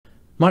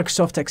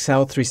Microsoft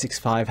Excel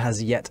 365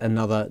 has yet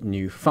another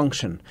new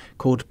function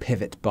called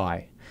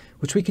PivotBY,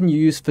 which we can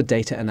use for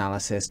data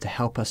analysis to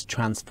help us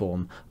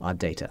transform our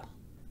data.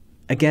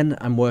 Again,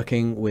 I'm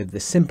working with the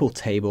simple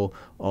table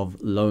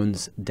of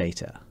loans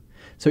data.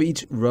 So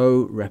each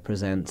row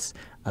represents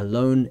a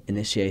loan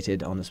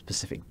initiated on a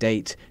specific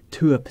date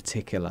to a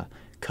particular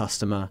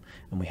customer,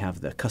 and we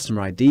have the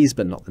customer IDs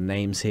but not the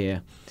names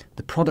here,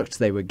 the product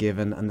they were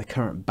given, and the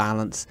current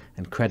balance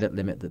and credit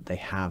limit that they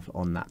have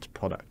on that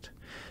product.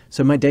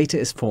 So my data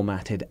is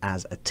formatted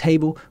as a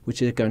table,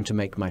 which is going to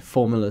make my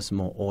formulas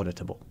more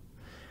auditable.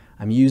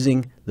 I'm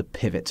using the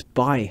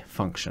PivotBY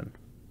function.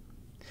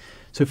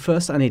 So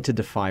first I need to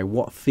define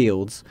what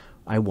fields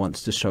I want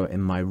to show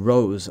in my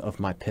rows of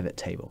my pivot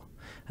table.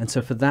 And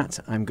so for that,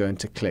 I'm going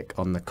to click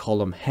on the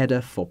column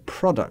header for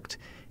product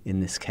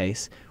in this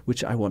case,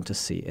 which I want to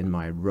see in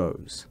my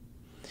rows.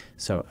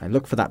 So I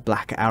look for that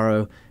black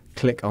arrow,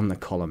 click on the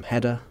column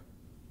header.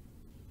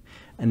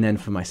 And then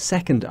for my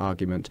second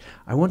argument,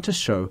 I want to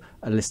show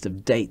a list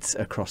of dates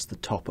across the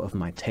top of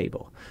my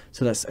table.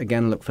 So let's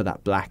again look for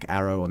that black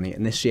arrow on the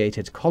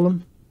initiated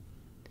column.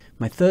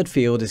 My third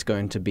field is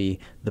going to be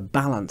the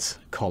balance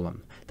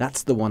column.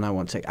 That's the one I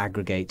want to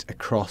aggregate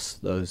across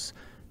those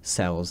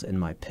cells in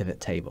my pivot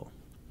table.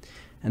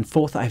 And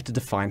fourth, I have to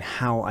define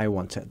how I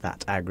want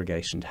that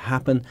aggregation to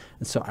happen,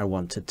 and so I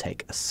want to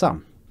take a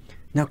sum.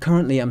 Now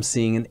currently I'm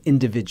seeing an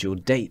individual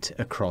date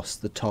across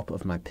the top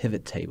of my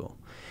pivot table.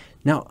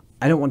 Now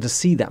I don't want to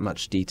see that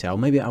much detail.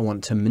 Maybe I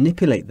want to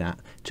manipulate that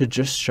to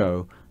just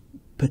show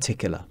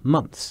particular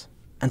months.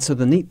 And so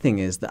the neat thing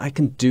is that I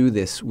can do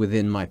this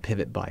within my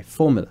PivotBY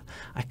formula.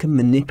 I can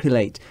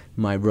manipulate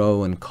my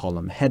row and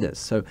column headers.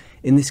 So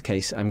in this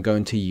case, I'm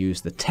going to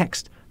use the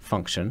text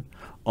function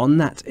on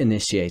that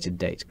initiated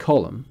date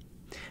column,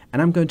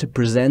 and I'm going to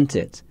present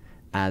it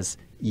as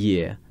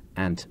year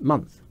and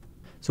month.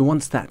 So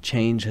once that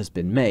change has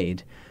been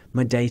made,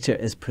 my data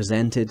is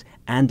presented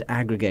and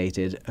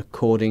aggregated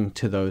according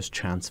to those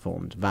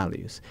transformed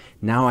values.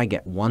 Now I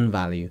get one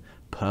value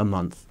per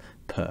month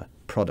per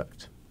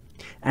product.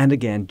 And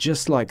again,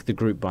 just like the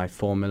group by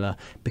formula,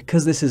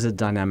 because this is a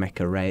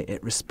dynamic array,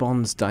 it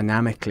responds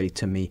dynamically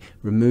to me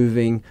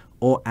removing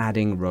or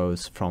adding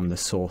rows from the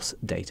source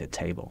data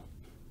table.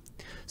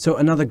 So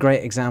another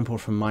great example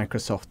from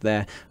Microsoft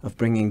there of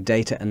bringing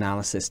data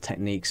analysis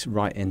techniques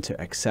right into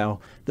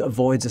Excel that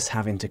avoids us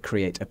having to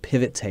create a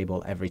pivot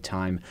table every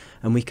time,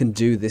 and we can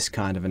do this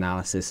kind of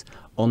analysis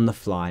on the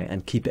fly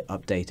and keep it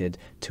updated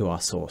to our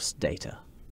source data.